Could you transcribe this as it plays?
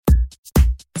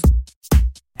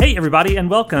Hey, everybody, and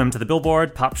welcome to the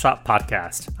Billboard Pop Shop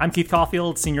Podcast. I'm Keith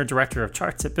Caulfield, Senior Director of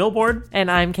Charts at Billboard.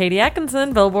 And I'm Katie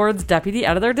Atkinson, Billboard's Deputy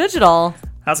Editor Digital.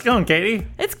 How's it going, Katie?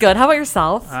 It's good. How about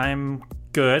yourself? I'm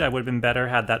good. I would have been better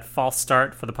had that false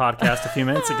start for the podcast a few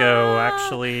minutes ago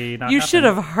actually not You happened. should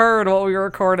have heard what we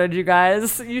recorded, you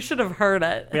guys. You should have heard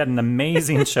it. We had an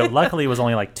amazing show. Luckily, it was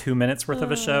only like 2 minutes worth of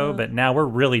a show, but now we're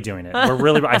really doing it.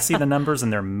 I see the numbers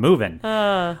and they're moving.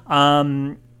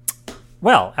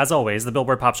 Well, as always, the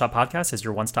Billboard Pop Shop Podcast is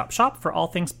your one-stop shop for all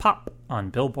things pop on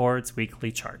Billboard's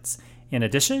weekly charts. In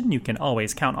addition, you can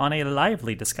always count on a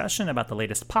lively discussion about the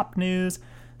latest pop news,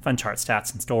 fun chart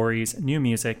stats and stories, new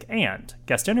music, and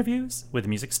guest interviews with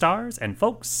music stars and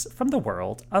folks from the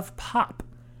world of pop.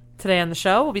 Today on the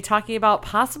show, we'll be talking about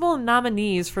possible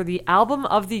nominees for the Album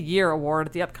of the Year award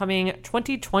at the upcoming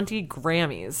 2020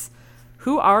 Grammys.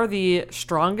 Who are the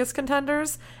strongest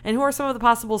contenders, and who are some of the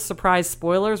possible surprise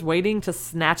spoilers waiting to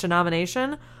snatch a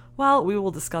nomination? Well, we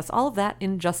will discuss all of that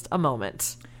in just a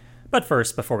moment. But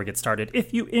first, before we get started,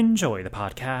 if you enjoy the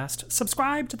podcast,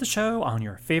 subscribe to the show on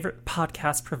your favorite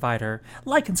podcast provider.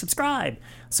 Like and subscribe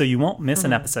so you won't miss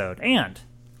an episode. And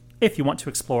if you want to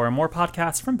explore more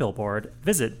podcasts from Billboard,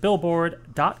 visit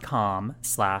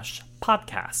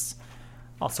billboard.com/podcasts.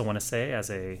 Also want to say, as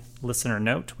a listener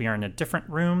note, we are in a different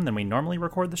room than we normally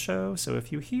record the show, so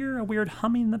if you hear a weird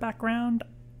humming in the background,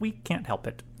 we can't help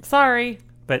it. Sorry.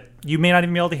 But you may not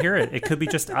even be able to hear it. It could be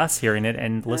just us hearing it,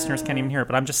 and listeners can't even hear it.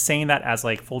 But I'm just saying that as,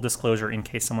 like, full disclosure in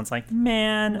case someone's like,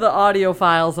 man, The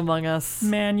audiophiles among us.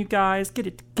 man, you guys, get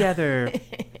it together.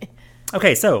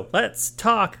 Okay, so let's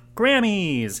talk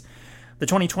Grammys. The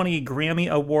 2020 Grammy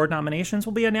Award nominations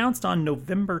will be announced on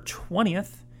November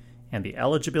 20th. And the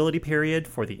eligibility period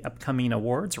for the upcoming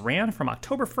awards ran from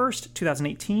October 1st,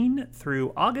 2018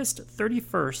 through August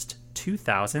 31st,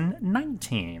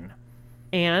 2019.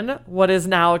 And what is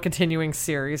now a continuing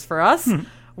series for us,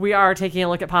 we are taking a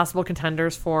look at possible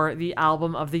contenders for the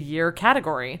Album of the Year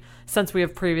category, since we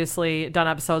have previously done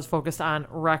episodes focused on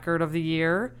Record of the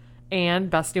Year and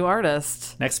Best New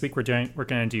Artist. Next week, we're going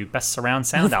to do Best Surround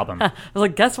Sound Album. I was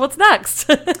like, guess what's next?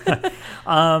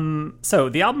 So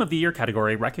the Album of the Year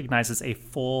category recognizes a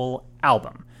full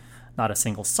album. Not a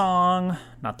single song,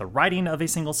 not the writing of a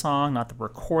single song, not the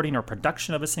recording or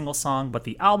production of a single song, but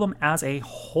the album as a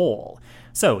whole.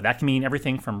 So that can mean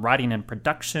everything from writing and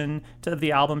production to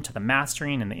the album, to the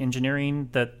mastering and the engineering,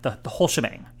 the whole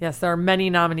shebang. Yes, there are many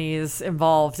nominees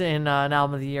involved in an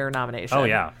Album of the Year nomination. Oh,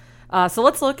 yeah. So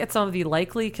let's look at some of the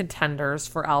likely contenders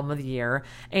for Album of the Year.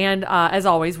 And as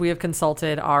always, we have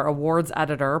consulted our awards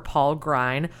editor, Paul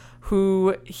Grine,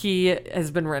 who he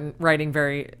has been writing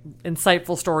very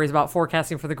insightful stories about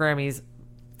forecasting for the Grammys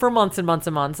for months and months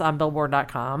and months on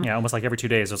Billboard.com. Yeah, almost like every 2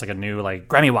 days there's like a new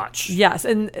Grammy Watch. Yes,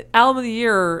 and Album of the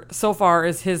Year so far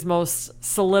is his most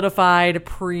solidified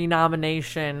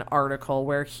pre-nomination article,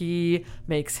 where he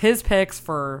makes his picks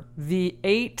for the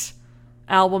 8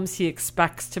 albums he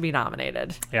expects to be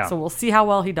nominated. Yeah. So we'll see how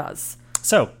well he does.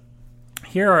 So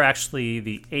here are actually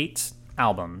the 8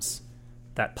 albums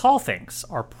that Paul thinks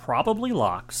are probably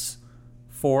locks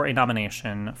for a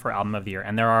nomination for Album of the Year.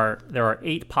 And there are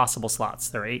 8 possible slots.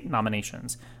 There are 8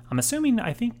 nominations.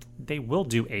 I think they will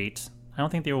do 8. I don't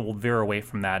think they will veer away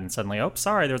from that and suddenly, oh,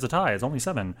 sorry, there's a tie. It's only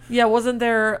 7. Yeah, isn't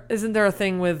there a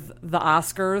thing with the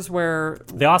Oscars where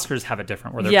The Oscars have it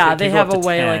different. Where they go have up a to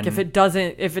way 10. like if it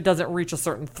doesn't reach a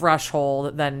certain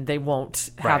threshold, then they won't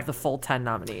have Right. the full 10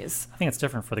 nominees. I think it's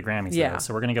different for the Grammys, Yeah. though,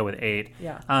 so we're going to go with 8.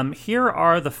 Yeah. Here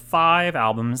are the 5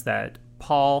 albums that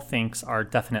Paul thinks are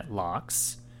definite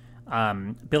locks.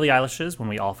 Billie Eilish's When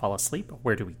We All Fall Asleep,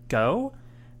 Where Do We Go?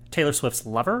 Taylor Swift's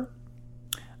Lover.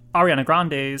 Ariana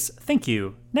Grande's Thank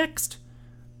You, Next.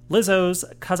 Lizzo's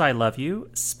 'Cause I Love You,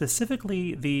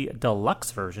 specifically the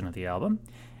deluxe version of the album.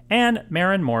 And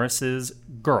Maren Morris's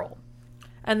Girl.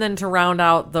 And then to round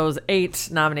out those 8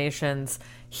 nominations,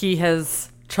 he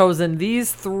has chosen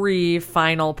these 3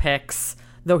 final picks,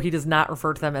 though he does not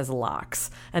refer to them as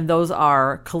locks. And those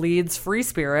are Khalid's Free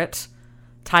Spirit,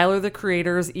 Tyler the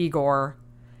Creator's Igor,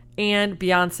 and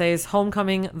Beyonce's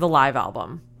Homecoming, the live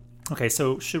album. Okay,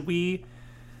 so should we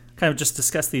kind of just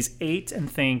discuss these 8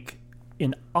 and think,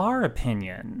 in our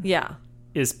opinion, Yeah.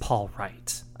 is Paul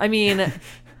right? I mean,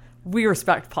 we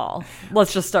respect Paul.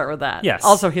 Let's just start with that. Yes.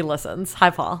 Also, he listens. Hi,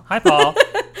 Paul. Hi, Paul.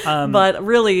 But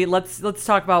really, let's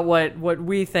talk about what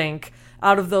we think.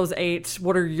 Out of those 8,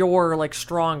 what are your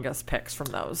strongest picks from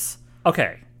those?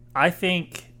 Okay, I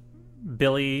think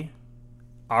Billie,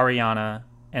 Ariana,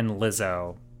 and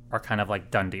Lizzo are kind of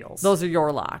done deals. Those are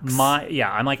your locks.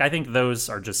 I think those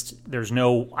are just,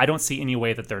 I don't see any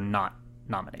way that they're not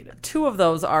nominated. 2 of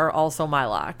those are also my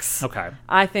locks. Okay.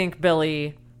 I think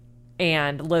Billie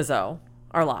and Lizzo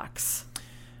are locks.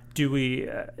 Do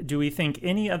we think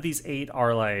any of these 8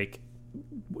 are like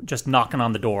just knocking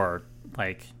on the door,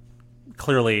 like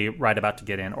clearly right about to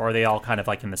get in, or are they all kind of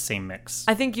like in the same mix?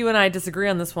 I think you and I disagree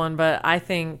on this one, but I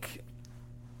think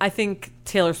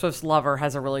Taylor Swift's Lover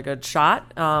has a really good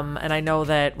shot. And I know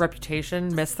that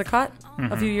Reputation missed the cut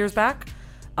a few years back.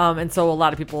 And so a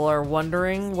lot of people are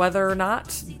wondering whether or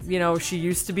not, she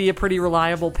used to be a pretty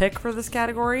reliable pick for this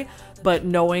category, but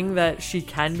knowing that she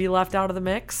can be left out of the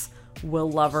mix, will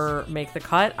Lover make the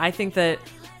cut? I think that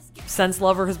since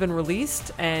Lover has been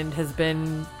released and has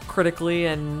been critically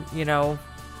and,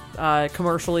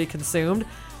 commercially consumed,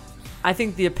 I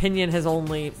think the opinion has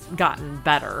only gotten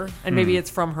better. And maybe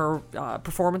it's from her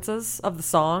performances of the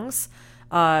songs,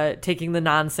 taking the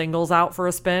non-singles out for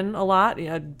a spin a lot,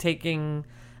 taking...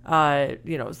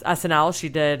 SNL, she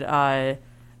did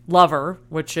Lover,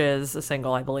 which is a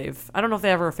single, I believe. I don't know if they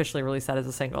ever officially released that as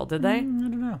a single. Did they? I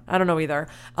don't know. I don't know either.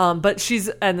 But she's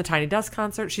in the Tiny Desk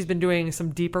concert. She's been doing some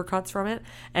deeper cuts from it.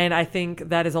 And I think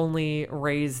that has only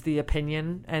raised the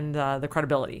opinion and the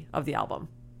credibility of the album.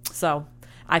 So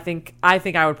I think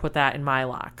I would put that in my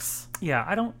locks. Yeah,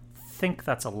 I don't think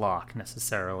that's a lock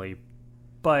necessarily.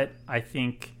 But I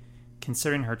think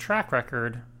considering her track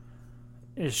record,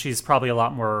 she's probably a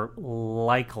lot more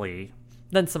likely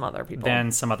than some other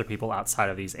people outside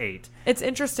of these 8. It's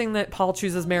interesting that Paul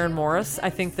chooses Maren Morris. I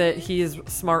think that he is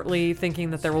smartly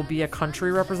thinking that there will be a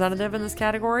country representative in this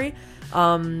category.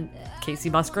 Casey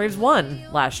Musgraves won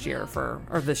this year,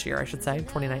 I should say,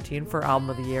 2019 for Album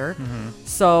of the Year.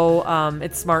 So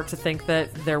it's smart to think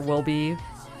that there will be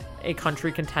a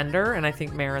country contender, and I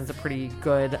think Maren's a pretty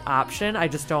good option.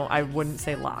 I wouldn't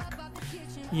say lock.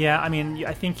 Yeah, I mean,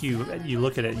 I think you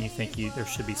look at it and you think there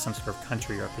should be some sort of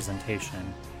country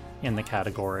representation in the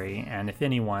category, and if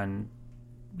anyone,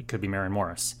 it could be Maren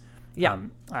Morris. Yeah,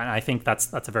 and I think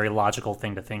that's a very logical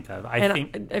thing to think of. I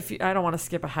don't want to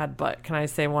skip ahead, but can I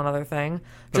say one other thing?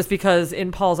 Just because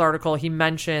in Paul's article he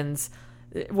mentions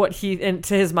what to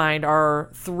his mind are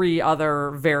 3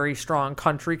 other very strong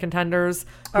country contenders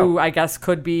who I guess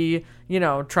could be,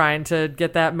 trying to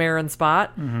get that Maren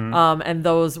spot. And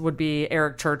those would be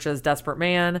Eric Church's Desperate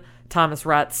Man, Thomas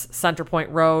Rhett's Centerpoint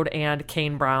Road, and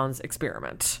Kane Brown's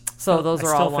Experiment. So those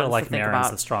are all ones like to think Maren's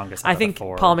about. The strongest. I think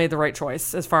Paul made the right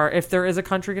choice if there is a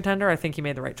country contender. I think he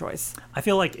made the right choice. I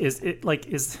feel like the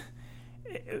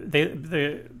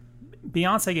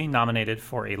Beyonce getting nominated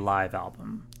for a live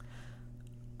album.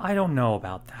 I don't know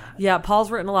about that. Yeah, Paul's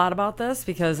written a lot about this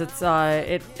because it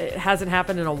hasn't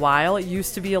happened in a while. It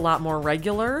used to be a lot more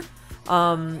regular,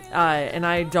 and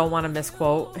I don't want to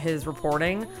misquote his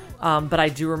reporting, but I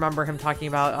do remember him talking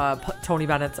about Tony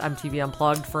Bennett's MTV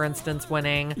Unplugged, for instance,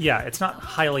 winning. Yeah, it's not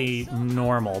highly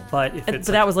normal, but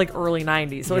that was like early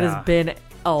 '90s, so it has been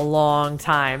a long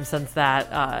time since that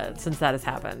has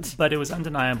happened. But it was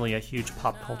undeniably a huge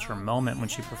pop culture moment when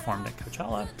she performed at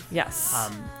Coachella. Yes.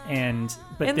 And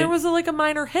there was a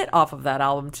minor hit off of that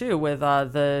album too, with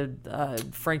the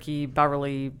Frankie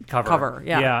Beverly cover.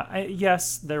 Yeah.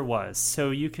 Yes, there was. So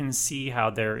you can see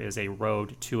how there is a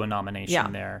road to a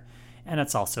nomination there. And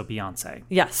it's also Beyonce.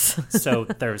 Yes. So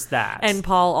there's that. And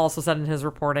Paul also said in his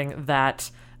reporting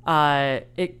that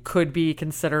it could be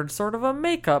considered sort of a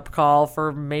makeup call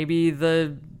for maybe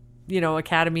the,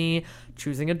 Academy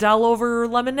choosing Adele over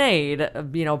Lemonade,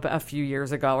 a few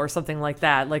years ago or something like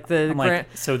that.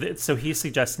 So he's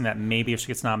suggesting that maybe if she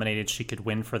gets nominated, she could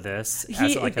win for this.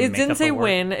 It didn't say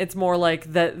win. It's more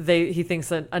like that he thinks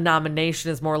that a nomination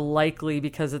is more likely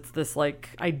because it's this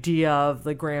idea of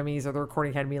the Grammys or the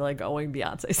Recording Academy owing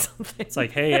Beyonce something. It's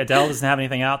like, hey, Adele doesn't have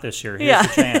anything out this year. Here's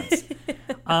the chance.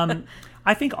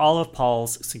 I think all of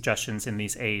Paul's suggestions in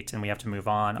these 8, and we have to move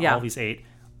on, all of these 8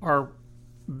 are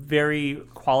very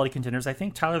quality contenders. I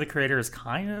think Tyler, the Creator, is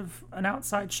kind of an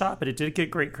outside shot, but it did get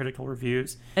great critical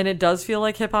reviews. And it does feel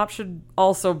like hip-hop should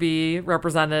also be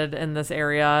represented in this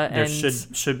area. There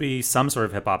should be some sort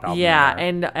of hip-hop album. Yeah,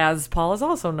 and as Paul has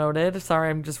also noted, sorry,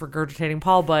 I'm just regurgitating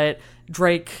Paul, but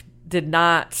Drake did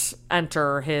not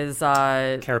enter his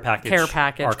Care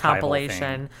Package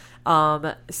compilation.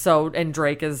 And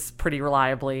Drake is pretty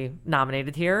reliably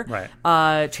nominated here.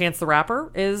 Right. Chance the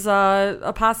Rapper is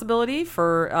a possibility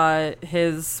for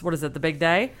his, The Big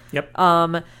Day? Yep.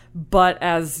 But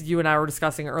as you and I were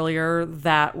discussing earlier,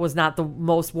 that was not the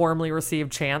most warmly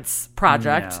received Chance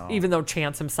project, even though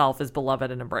Chance himself is beloved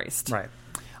and embraced. Right.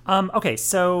 Okay,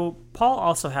 so Paul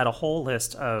also had a whole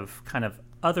list of kind of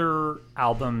other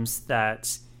albums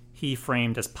that he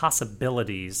framed as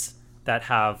possibilities that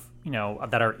have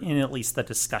that are in at least the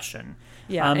discussion.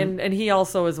 Yeah, and he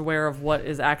also is aware of what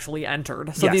is actually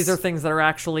entered. So Yes. these are things that are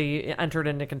actually entered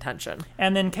into contention.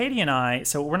 And then Katie and I,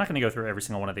 so we're not going to go through every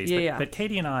single one of these, but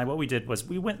Katie and I, what we did was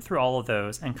we went through all of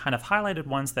those and kind of highlighted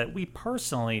ones that we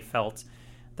personally felt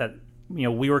that,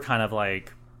 we were kind of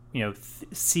like,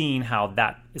 seeing how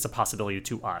that is a possibility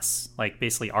to us, like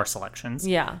basically our selections.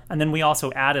 Yeah. And then we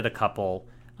also added a couple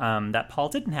that Paul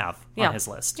didn't have on his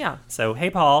list. Yeah. So, hey,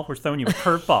 Paul, we're throwing you a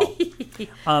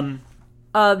curveball.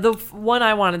 The one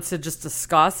I wanted to just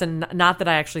discuss, and not that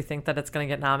I actually think that it's going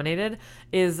to get nominated,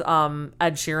 is Ed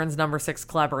Sheeran's number 6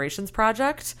 collaborations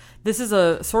project. This is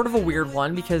a sort of a weird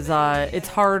one because it's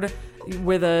hard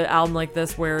with an album like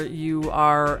this where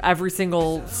every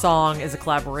single song is a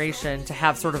collaboration to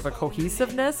have sort of a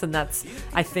cohesiveness, and that's,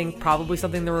 I think, probably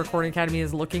something the Recording Academy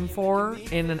is looking for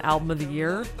in an Album of the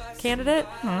Year candidate.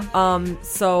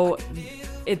 So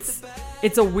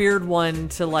it's a weird one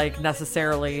to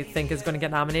necessarily think is going to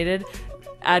get nominated.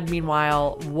 Ed,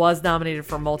 meanwhile, was nominated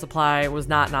for Multiply, was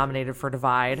not nominated for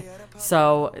Divide.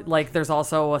 So, there's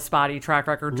also a spotty track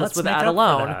record just Let's with make Ed up for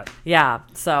alone. that. Yeah,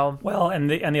 so... Well, and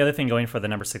the other thing going for the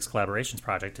number 6 collaborations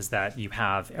project is that you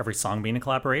have every song being a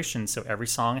collaboration, so every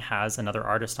song has another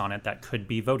artist on it that could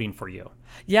be voting for you.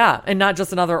 Yeah, and not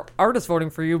just another artist voting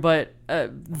for you, but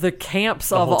the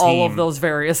camps of whole all team. of those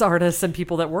various artists and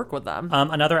people that work with them.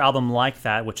 Another album like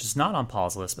that, which is not on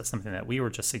Paul's list, but something that we were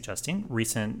just suggesting,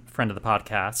 recent friend of the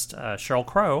podcast, Sheryl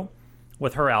Crow,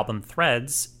 with her album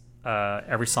Threads.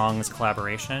 Every song is a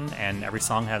collaboration, and every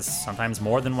song has sometimes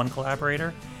more than one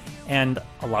collaborator. And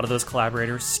a lot of those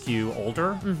collaborators skew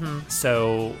older,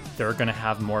 so they're going to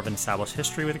have more of an established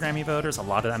history with Grammy voters. A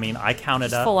lot of, I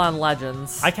counted up. Full-on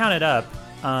legends. I counted up.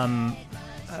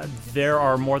 There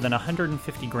are more than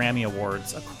 150 Grammy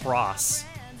Awards across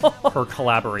her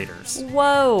collaborators.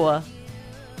 Whoa.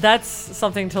 That's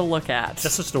something to look at.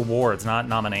 That's just awards, not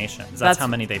nominations. That's how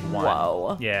many they've won.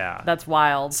 Whoa. Yeah. That's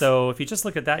wild. So if you just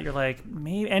look at that, you're like,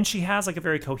 maybe. And she has a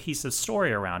very cohesive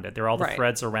story around it. There are all the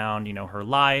threads around, her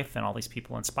life, and all these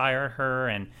people inspire her.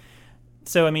 And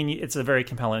so, it's a very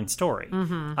compelling story.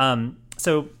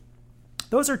 So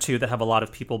those are two that have a lot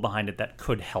of people behind it that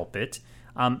could help it.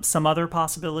 Some other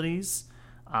possibilities.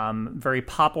 Very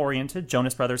pop-oriented.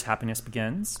 Jonas Brothers' Happiness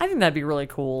Begins. I think that'd be really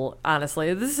cool, honestly.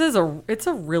 It's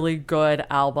a really good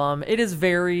album. It is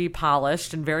very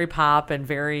polished and very pop and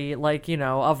very,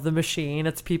 of the machine.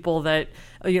 It's people that,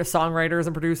 songwriters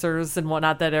and producers and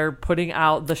whatnot that are putting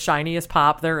out the shiniest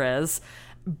pop there is.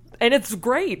 And it's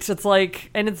great.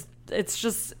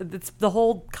 It's the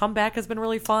whole comeback has been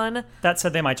really fun. That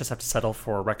said, they might just have to settle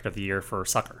for Record of the Year for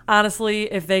Sucker.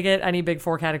 Honestly, if they get any Big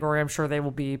Four category, I'm sure they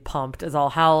will be pumped as all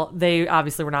hell. They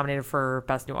obviously were nominated for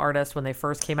Best New Artist when they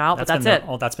first came out, but that's it.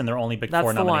 That's been their only Big That's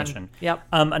Four the nomination. one. Yep.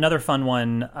 Another fun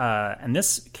one, and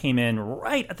this came in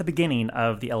right at the beginning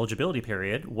of the eligibility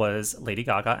period, was Lady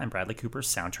Gaga and Bradley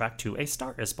Cooper's soundtrack to A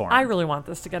Star Is Born. I really want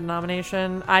this to get a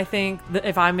nomination. I think that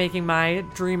if I'm making my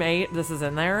Dream 8, this is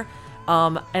in there.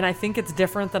 And I think it's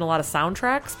different than a lot of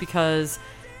soundtracks because,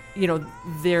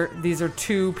 these are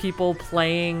two people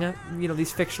playing,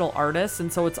 these fictional artists.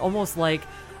 And so it's almost like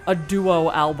a duo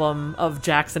album of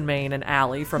Jackson Maine and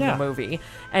Allie from the movie.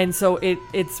 And so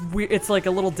it's like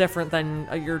a little different than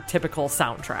your typical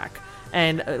soundtrack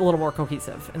and a little more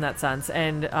cohesive in that sense.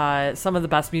 And some of the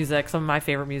best music, some of my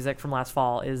favorite music from last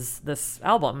fall is this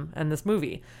album and this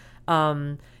movie.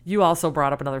 You also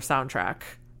brought up another soundtrack.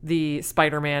 The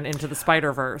Spider-Man Into the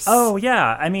Spider-Verse. Oh,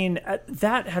 yeah.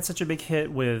 That had such a big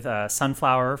hit with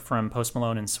Sunflower from Post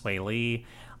Malone and Sway Lee.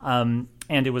 And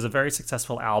it was a very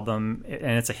successful album,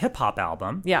 and it's a hip-hop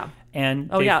album. Yeah.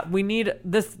 And we need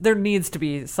this. There needs to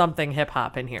be something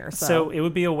hip-hop in here. So it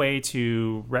would be a way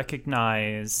to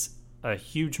recognize a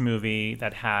huge movie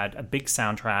that had a big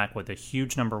soundtrack with a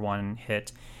huge #1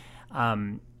 hit.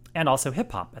 And also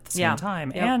hip hop at the same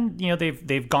time. Yep. And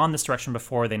they've gone this direction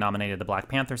before. They nominated the Black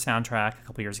Panther soundtrack a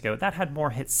couple years ago. That had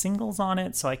more hit singles on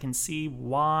it, so I can see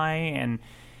why. And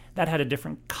that had a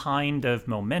different kind of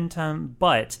momentum.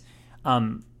 But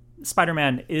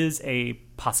Spider-Man is a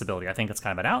possibility. I think it's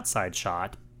kind of an outside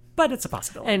shot, but it's a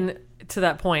possibility. And to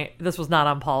that point, this was not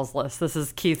on Paul's list. This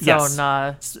is Keith's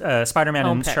own Spider-Man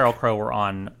and pick. Sheryl Crow were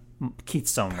on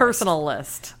Keith's own personal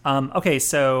list. Okay,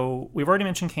 so we've already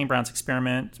mentioned Kane Brown's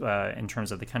Experiment in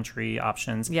terms of the country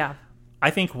options. Yeah.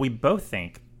 I think we both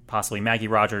think possibly Maggie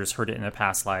Rogers, Heard It in a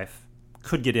Past Life,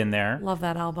 could get in there. Love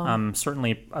that album.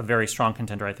 Certainly a very strong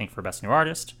contender, I think, for Best New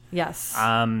Artist. Yes.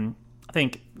 I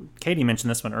think Katie mentioned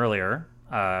this one earlier.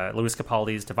 Louis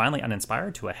Capaldi's Divinely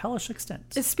Uninspired to a Hellish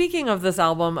Extent. Speaking of this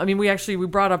album, we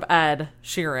brought up Ed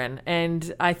Sheeran,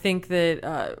 and I think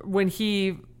that when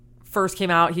he first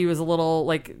came out, he was a little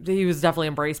like, he was definitely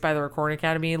embraced by the Recording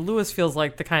Academy. Lewis feels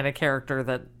like the kind of character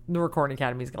that the Recording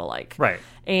Academy is going to like. Right.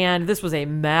 And this was a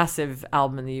massive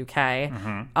album in the UK.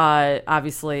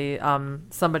 Obviously,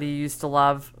 Somebody You Used to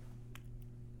Love.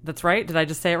 That's right. Did I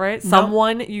just say it right? No.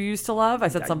 Someone You Used to Love? I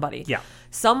said somebody. Yeah.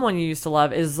 Someone You Used to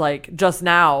Love is like just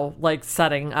now like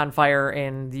setting on fire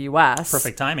in the US.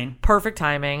 Perfect timing. Perfect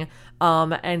timing.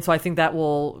 And so I think that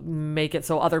will make it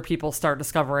so other people start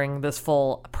discovering this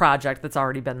full project that's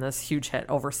already been this huge hit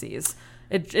overseas.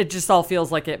 It just all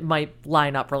feels like it might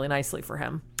line up really nicely for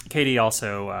him. Katie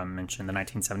also mentioned the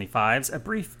 1975's A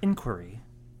Brief Inquiry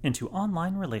into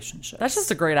Online Relationships. That's just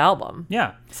a great album.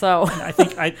 Yeah. So I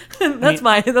think that's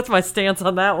my stance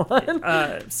on that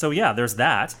one. So yeah, there's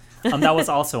that. That was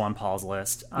also on Paul's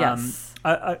list. Yes.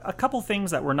 A couple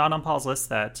things that were not on Paul's list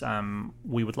that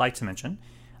we would like to mention.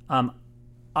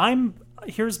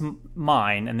 Here's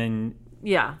mine, and then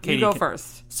Yeah, Katie you go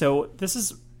first. So this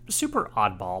is super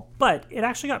oddball, but it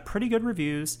actually got pretty good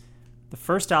reviews. The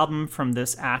first album from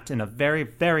this act in a very,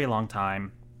 very long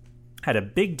time. Had a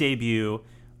big debut,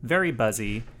 very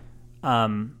buzzy.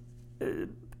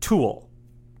 Tool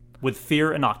with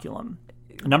Fear Inoculum.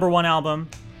 #1 album.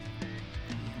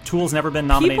 Tool's never been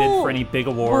nominated People for any big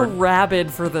We're award.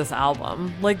 rabid for this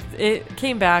album. Like, it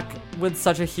came back with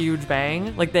such a huge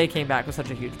bang. Like, they came back with such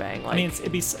a huge bang. Like, I mean,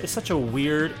 it's such a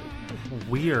weird,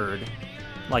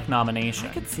 like, nomination.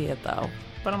 I could see it, though.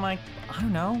 But I'm like, I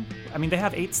don't know. I mean, they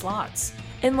have 8 slots.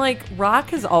 And, like, rock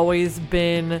has always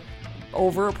been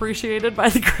overappreciated by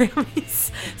the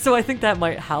Grammys. So I think that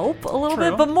might help a little True.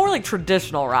 bit. But more like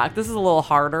traditional rock. This is a little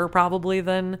harder, probably,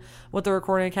 than what the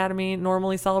Recording Academy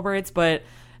normally celebrates. But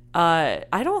I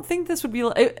don't think this would be...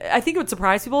 I think it would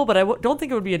surprise people, but I don't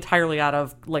think it would be entirely out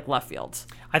of, like, left field.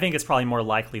 I think it's probably more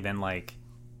likely than, like,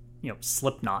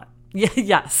 Slipknot Yeah,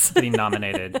 yes. getting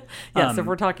nominated. Yes, if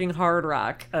we're talking hard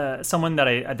rock. Someone that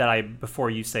I before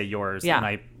you say yours, Yeah. and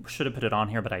I should have put it on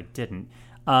here, but I didn't.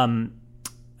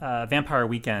 Vampire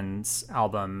Weekend's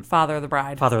album Father of the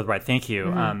Bride. Father of the Bride, thank you.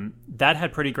 That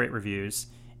had pretty great reviews,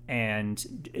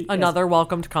 and Another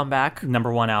welcomed comeback.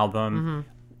 #1 album.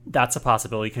 That's a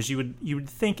possibility, because you would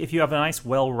think if you have a nice,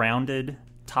 well-rounded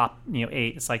top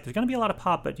 8, it's like there's going to be a lot of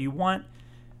pop, but you want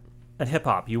a hip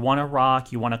hop, you want a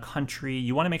rock, you want a country,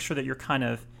 you want to make sure that you're kind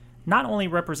of not only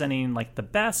representing like the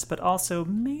best, but also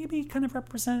maybe kind of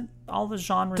represent all the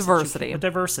genres. Diversity.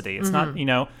 Diversity. It's not,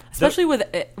 Especially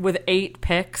with 8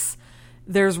 picks,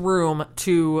 there's room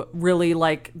to really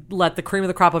like let the cream of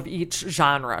the crop of each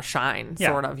genre shine, Yeah.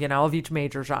 sort of, of each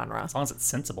major genre. as long as it's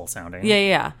sensible sounding.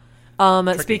 Yeah.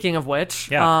 Speaking of which,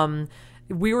 Yeah.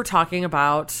 we were talking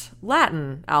about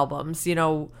Latin albums,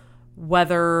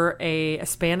 whether a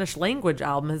Spanish language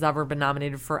album has ever been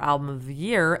nominated for Album of the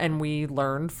Year. And we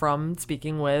learned from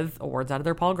speaking with awards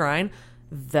editor Paul Grein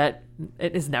that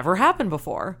it has never happened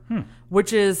before,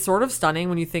 which is sort of stunning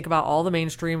when you think about all the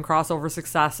mainstream crossover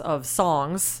success of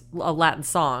songs, Latin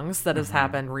songs that has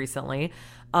happened recently.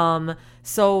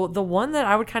 So the one that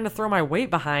I would kind of throw my weight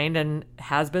behind and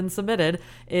has been submitted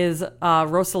is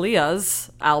Rosalia's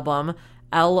album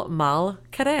El Mal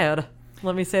Querer.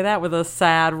 Let me say that with a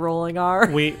sad rolling R.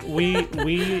 We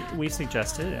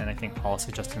suggested, and I think Paul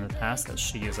suggested in the past, that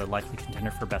she is a likely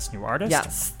contender for Best New Artist.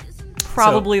 Yes.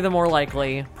 Probably the more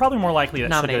likely. Probably more likely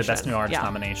that she'll get a Best Nomination, New Artist yeah.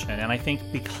 nomination. And I think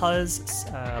because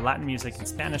Latin music and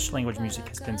Spanish language music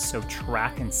has been so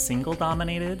track and single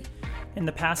dominated in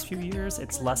the past few years,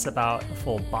 it's less about a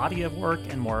full body of work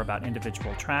and more about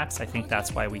individual tracks. I think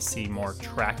that's why we see more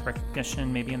track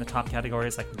recognition maybe in the top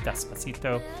categories like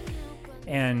Despacito.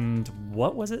 And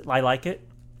what was it? I Like It?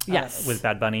 Yes. With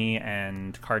Bad Bunny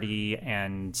and Cardi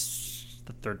and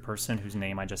the third person whose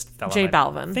name I just fell on. J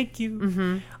Balvin. Thank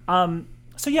you.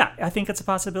 So yeah, I think it's a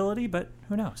possibility, but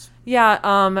who knows?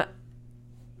 Yeah,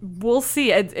 we'll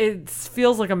see. It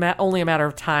feels like only a matter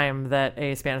of time that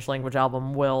a Spanish language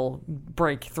album will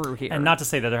break through here. And not to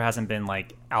say that there hasn't been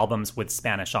like albums with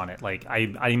Spanish on it. Like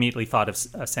I immediately thought of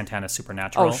Santana's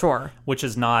Supernatural. Oh, sure. Which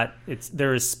is not.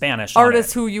 There is Spanish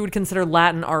artists on it. who you would consider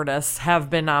Latin artists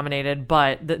have been nominated,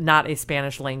 but not a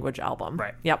Spanish language album.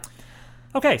 Right. Yep.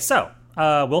 Okay, so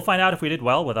we'll find out if we did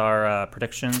well with our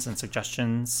predictions and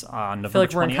suggestions on November 20th. I feel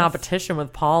like we're in competition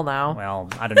with Paul now. Well,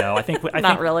 I don't know. I think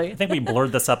Not really. I think we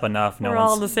blurred this up enough. We're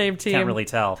all on the same team. Can't really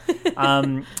tell.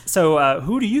 So,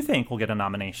 who do you think will get a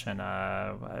nomination?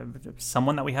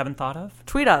 Someone that we haven't thought of?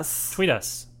 Tweet us. Tweet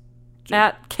us.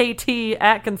 at KT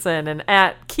Atkinson and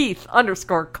at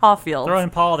Keith_Caulfield. Throw in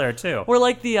Paul there too. We're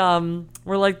like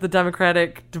the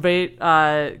Democratic debate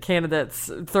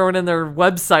candidates throwing in their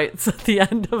websites at the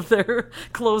end of their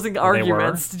closing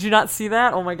arguments. Did you not see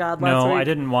that? Oh my God! Last week. I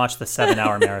didn't watch the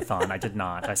 7-hour marathon. I did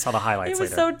not. I saw the highlights It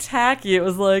was later. so tacky. It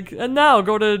was like, and now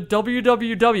go to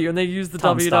www, and they used the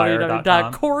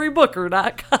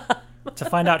www.corybooker.com. To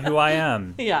find out who I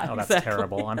am. Yeah, Oh, that's exactly.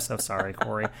 terrible. I'm so sorry,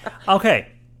 Corey. Okay.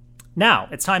 Now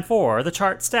it's time for the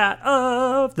chart stat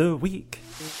of the week.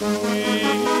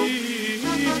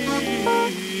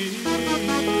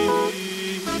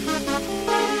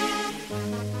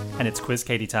 And it's Quiz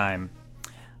Katie time.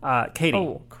 Katie.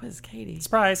 Oh, Quiz Katie.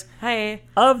 Surprise. Hey.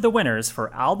 Of the winners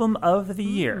for Album of the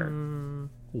Year,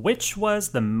 which was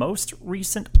the most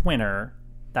recent winner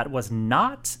that was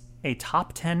not a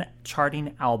top 10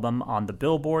 charting album on the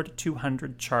Billboard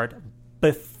 200 chart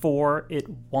before it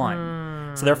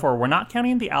won? So therefore, we're not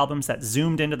counting the albums that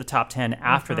zoomed into the top 10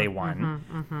 after they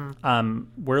won.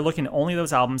 We're looking at only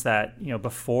those albums that,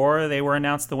 before they were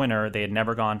announced the winner, they had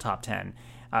never gone top 10.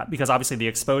 Because obviously the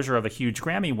exposure of a huge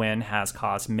Grammy win has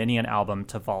caused many an album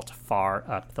to vault far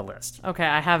up the list. Okay,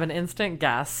 I have an instant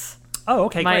guess. Oh,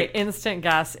 okay, My great. instant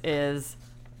guess is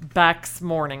Beck's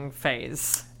Morning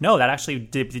Phase. No, that actually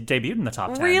debuted in the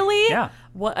top 10. Really? Yeah.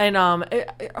 What? And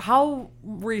how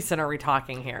recent are we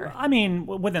talking here? I mean,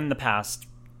 within the past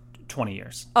 20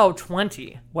 years. Oh,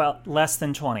 20. Well, less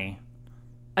than 20.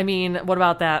 I mean, what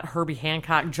about that Herbie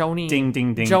Hancock, Joni? Ding,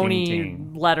 ding, ding, Joni ding,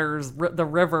 ding. letters, the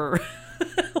river.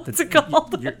 What's it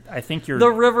called? I think you're... The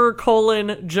river :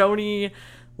 Joni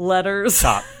letters.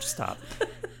 Stop.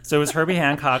 So it was Herbie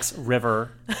Hancock's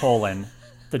River,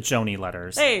 the Joni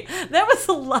letters. Hey, that was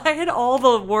I had all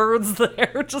the words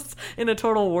there, just in a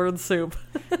total word soup.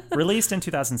 Released in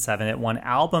 2007, it won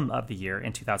Album of the Year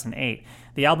in 2008.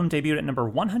 The album debuted at number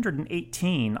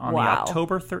 118 on the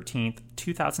October 13th,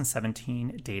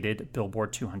 2017 dated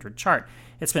Billboard 200 chart.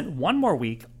 It spent one more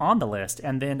week on the list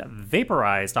and then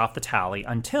vaporized off the tally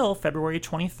until February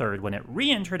 23rd when it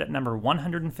re-entered at number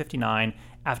 159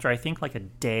 after I think like a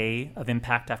day of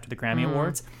impact after the Grammy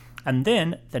Awards. And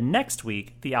then the next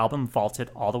week, the album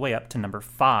vaulted all the way up to number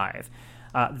 5.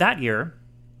 That year,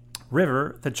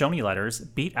 River, the Joni letters,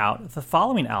 beat out the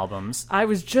following albums. I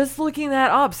was just looking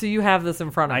that up, so you have this in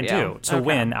front of you. I do, to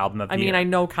win Album of the Year. I mean, I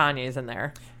know Kanye's in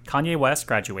there. Kanye West,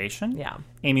 Graduation. Yeah.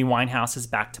 Amy Winehouse's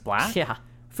Back to Black. Yeah.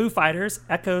 Foo Fighters,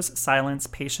 Echoes, Silence,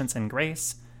 Patience, and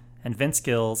Grace. And Vince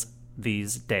Gill's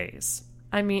These Days.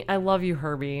 I mean, I love you,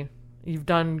 Herbie. You've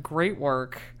done great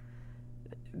work.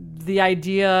 The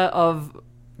idea of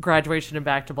Graduation and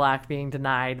Back to Black being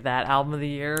denied that Album of the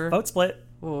Year. Vote split.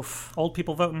 Oof. Old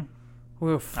people voting.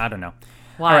 Oof. I don't know.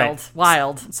 Wild. All right.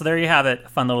 Wild. So there you have it. A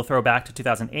fun little throwback to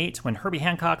 2008 when Herbie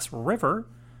Hancock's River,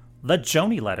 the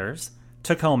Joni letters,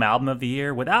 took home Album of the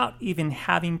Year without even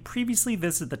having previously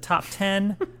visited the top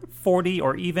 10, 40,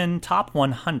 or even top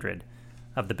 100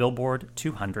 of the Billboard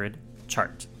 200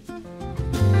 chart. I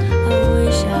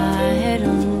wish I had a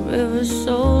river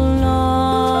so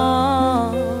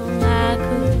long I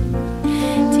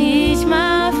could teach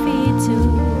my feet to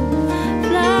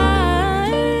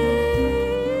fly.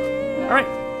 All right,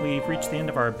 we've reached the end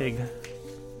of our big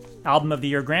Album of the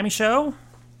Year Grammy show.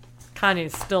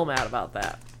 Kanye's still mad about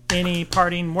that. Any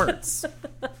parting words?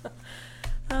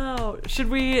 Oh, should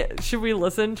we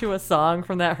listen to a song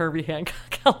from that Herbie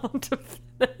Hancock album to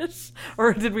finish,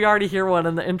 or did we already hear one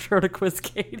in the intro to Quiz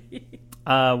Katie?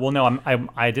 Well, no,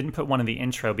 I didn't put one in the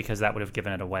intro because that would have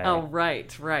given it away. Oh,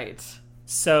 right.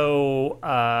 So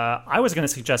I was going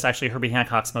to suggest actually Herbie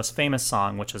Hancock's most famous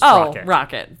song, which is Oh, Rocket.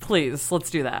 Rocket. Please, let's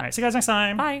do that. All right, see you guys next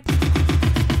time. Bye.